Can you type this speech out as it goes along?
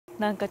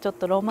なんかちょっ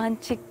とロマン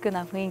チック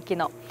な雰囲気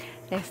の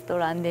レスト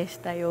ランでし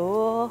た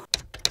よ。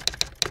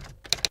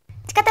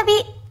チカ旅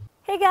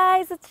Hey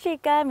guys, it's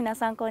Chika. 皆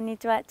さんこんに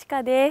ちは、チ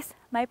カです。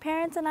My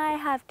parents and I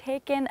have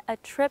taken a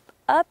trip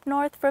up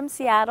north from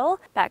Seattle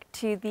back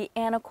to the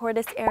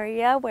Anacortes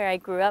area where I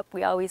grew up.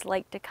 We always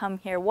like to come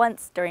here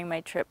once during my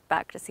trip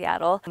back to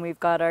Seattle. And we've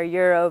got our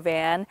Euro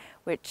van,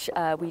 which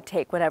we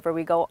take whenever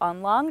we go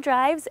on long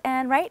drives.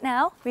 And right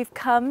now we've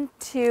come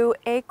to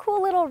a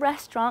cool little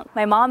restaurant.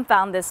 My mom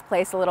found this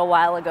place a little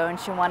while ago and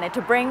she wanted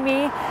to bring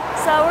me.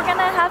 So we're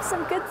gonna have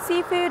some good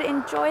seafood,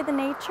 enjoy the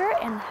nature,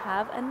 and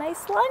have a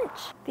nice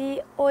lunch.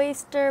 The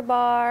Oyster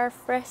bar,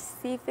 fresh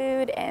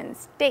seafood, and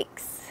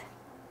steaks.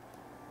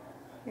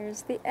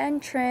 Here's the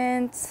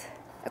entrance.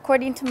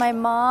 According to my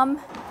mom,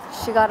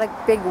 she got a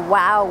big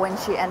wow when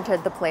she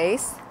entered the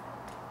place.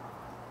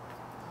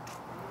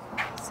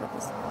 So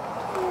this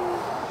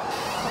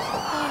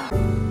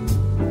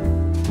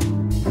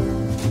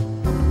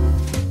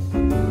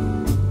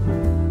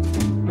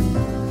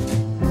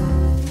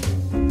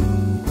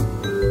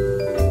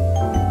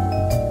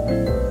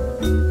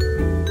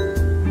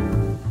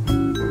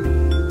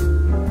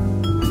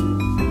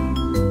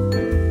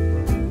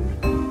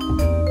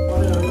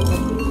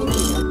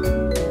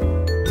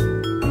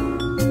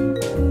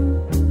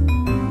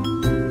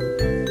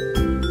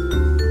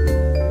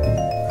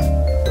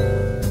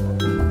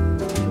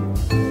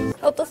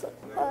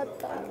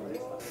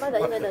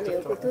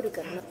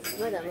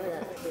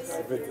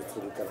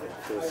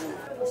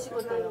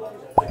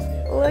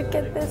Look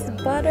at this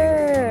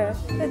butter.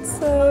 It's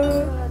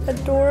so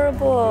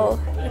adorable.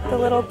 With the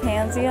little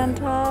pansy on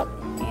top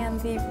and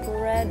the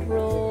bread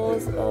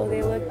rolls. Oh,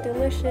 they look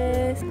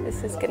delicious.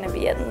 This is gonna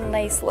be a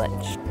nice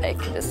lunch. I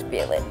can just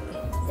feel it.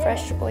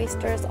 Fresh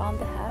oysters on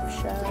the half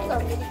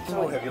shell.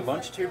 So, have you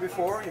lunched here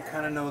before? You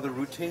kind of know the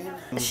routine?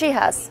 She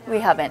has. We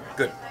haven't.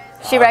 Good.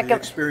 She the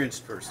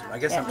experienced person. I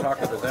guess yeah. I'm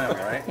talking to them,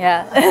 right?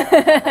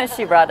 Yeah.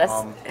 She brought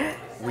us.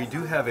 We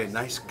do have a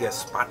nice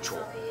gazpacho,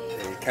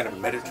 a kind of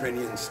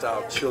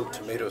Mediterranean-style chilled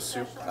tomato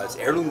soup. It's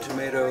heirloom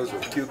tomatoes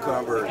with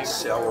cucumber and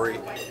celery,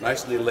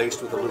 nicely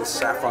laced with a little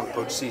saffron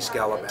poached sea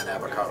scallop and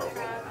avocado.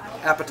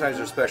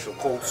 Appetizer special,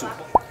 cold soup.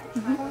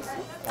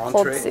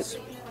 Entrees. Cold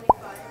soup.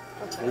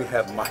 We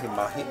have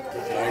mahi-mahi,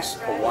 nice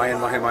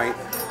Hawaiian mahi-mahi,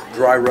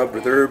 dry rubbed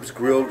with herbs,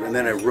 grilled, and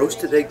then a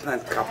roasted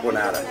eggplant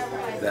caponata.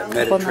 That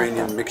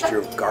Mediterranean mixture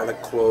of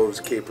garlic cloves,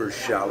 capers,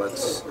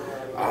 shallots,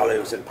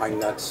 olives, and pine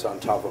nuts on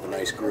top of a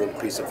nice grilled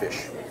piece of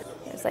fish.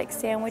 There's like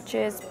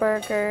sandwiches,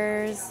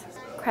 burgers,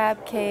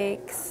 crab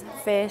cakes,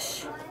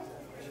 fish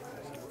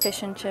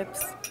and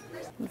chips,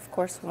 and of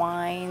course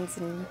wines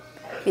and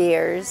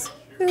beers,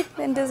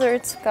 and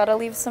desserts. Gotta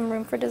leave some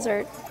room for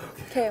dessert.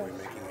 Okay.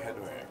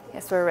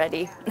 Yes, we're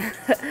ready.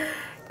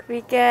 Could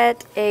we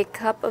get a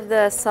cup of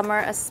the summer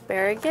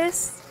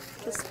asparagus?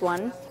 Just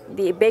one.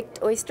 The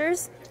baked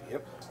oysters?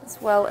 Yep. As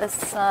well as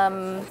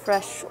some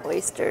fresh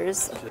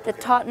oysters. The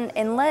Totten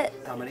Inlet?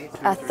 How many?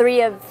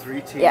 Three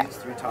teas, yeah.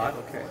 3 tot,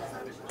 okay.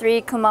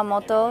 3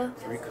 Kumamoto.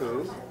 3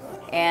 ku.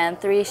 And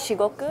 3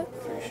 Shigoku.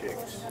 3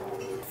 shakes.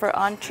 For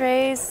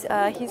entrees,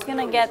 he's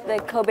gonna get the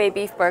Kobe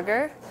beef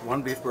burger.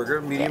 1 beef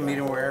burger, medium,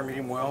 medium rare,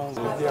 medium well.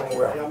 Medium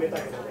well.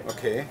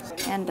 Okay.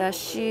 And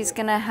she's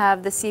gonna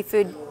have the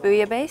seafood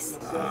bouillabaisse.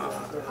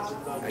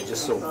 I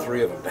just sold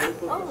 3 of them.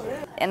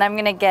 And I'm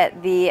gonna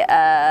get the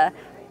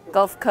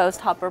Gulf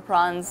Coast hopper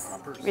prawns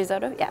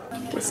risotto. Yeah.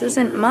 This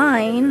isn't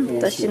mine.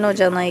 私の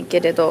じゃないけ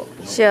れど、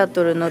シア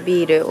トルの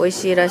ビール美味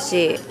しいら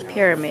しい。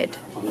Pyramid,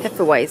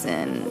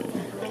 Hefeweizen.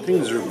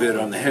 Things are a bit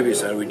on the heavy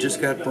side. We just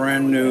got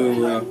brand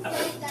new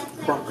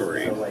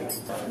crockery.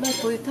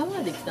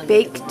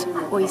 Baked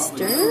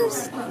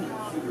oysters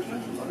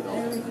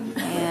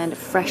and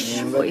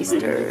fresh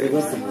oysters.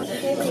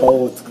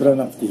 顔を作ら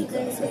なくていいか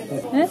らさ。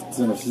普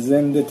通の自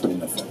然で撮り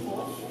なさい。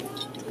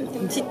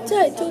ちっち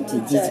ゃい、超ち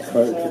っちゃい。カ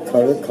メ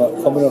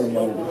ラの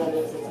前に。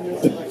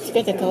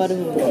近々変わる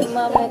もん。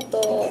熊本。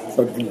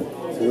さっきの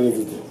それで。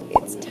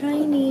It's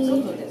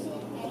tiny. い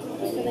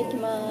ただき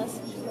ます。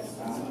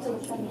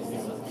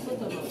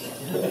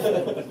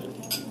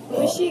美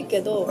味しい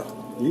けど。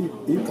い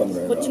いかも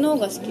ね。こっちの方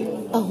が好き。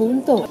あ、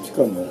本当。し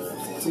かも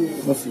普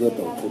通の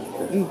姿を撮っ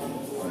て、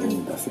あれ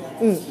に出せ。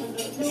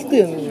聞く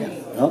よみんな。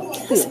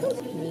聞くよ。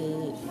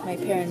My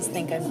parents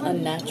think I'm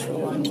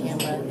unnatural on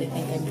camera. They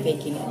think I'm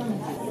faking it.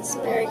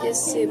 Asparagus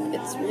soup.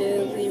 It's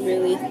really,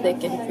 really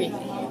thick and creamy.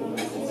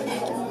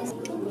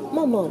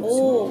 まあまあ。お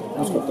お。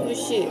美味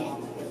しい。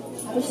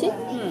美味しい？うん。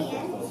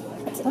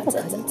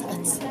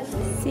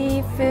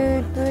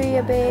Seafood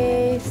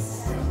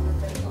bouillabaisse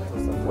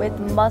with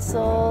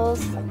mussels,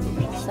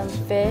 some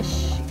fish.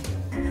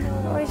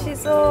 美味し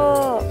そう。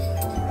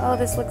Oh,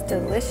 this looks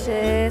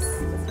delicious.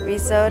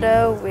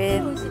 Risotto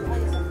with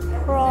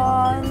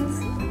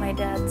prawns. My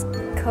dad's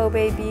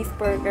Kobe beef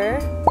burger.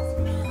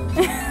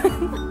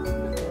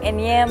 And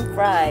yam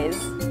fries.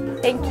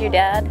 Thank you,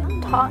 Dad.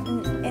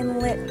 Totten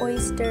Inlet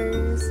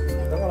oysters.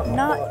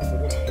 Not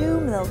too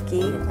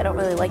milky. I don't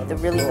really like the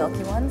really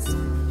milky ones,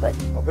 but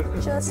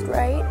just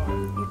right.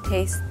 You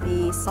taste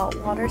the salt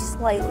water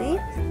slightly.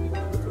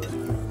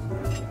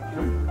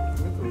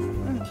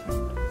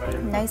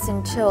 Nice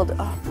and chilled.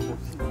 Oh,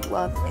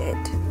 love it.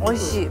 美味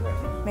しい。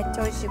めっち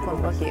ゃ美味しいこ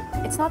のガキ。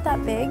It's not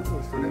that big,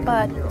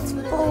 but it's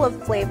full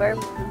of flavor.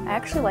 I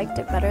actually liked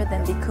it better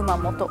than the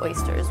Kumamoto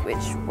oysters, which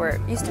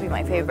used to be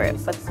my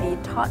favorite. But the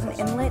Totten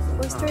Inlet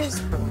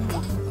oysters,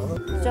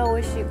 めっちゃ美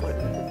味しいこれ。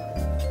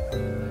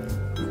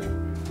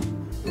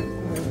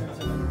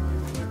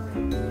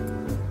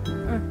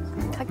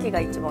カキが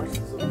一番美味し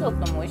い。リゾ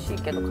ットも美味し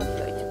いけど、カキ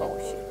が一番美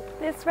味しい。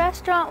This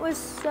restaurant was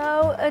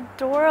so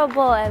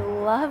adorable. I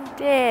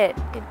loved it.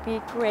 It'd be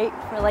great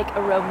for like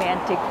a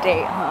romantic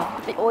date, huh?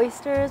 The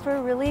oysters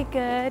were really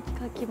good.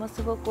 カキも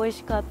すごく美味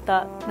しかっ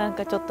た。なん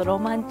かちょっとロ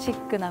マンチ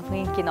ックな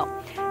雰囲気の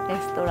レ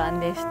ストラン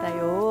でした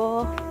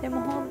よ。で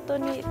も本当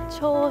に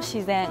超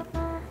自然。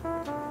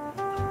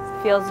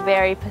Feels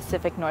very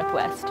Pacific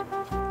Northwest. こ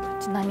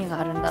っち何が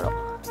あるんだろう。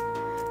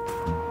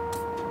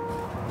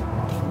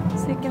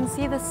So you can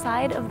see the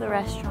side of the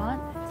restaurant.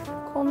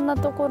 こんな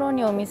ところ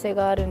にお店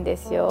があるんで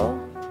すよ。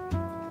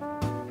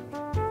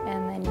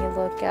And then you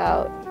look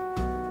out.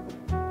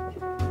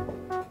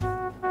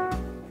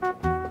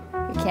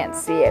 You can't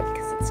see it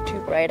because it's too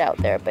bright out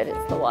there, but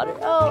it's the water.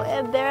 Oh,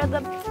 and there are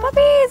the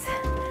puppies!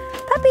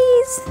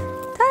 Puppies!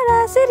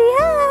 Ta-da, city,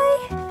 hi!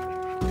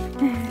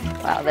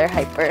 Wow, they're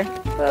hyper.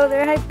 Oh,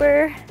 they're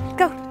hyper.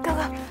 Go, go,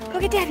 go. Go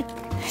get daddy.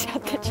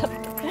 Shut the.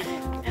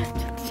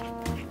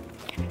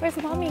 Where's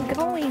mommy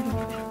going?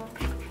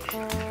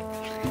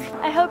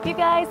 I hope you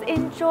guys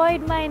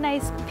enjoyed my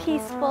nice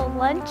peaceful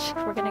lunch.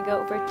 We're gonna go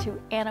over to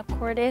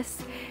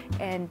Anacortes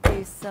and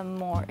do some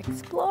more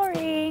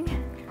exploring.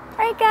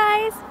 Alright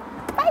guys,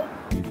 bye!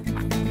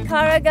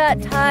 Kara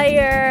got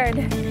tired.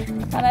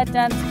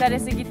 Kara-chan 疲れ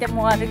すぎて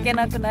もう歩け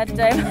なくなっ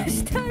ちゃいま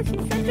した。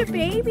She's such a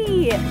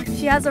baby.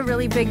 She has a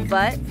really big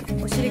butt.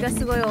 お尻が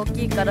すごい大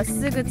きいからす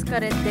ぐ疲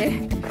れて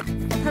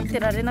立って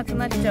られなく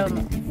なっちゃうの。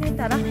ねえ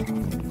たら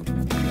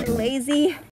lazy.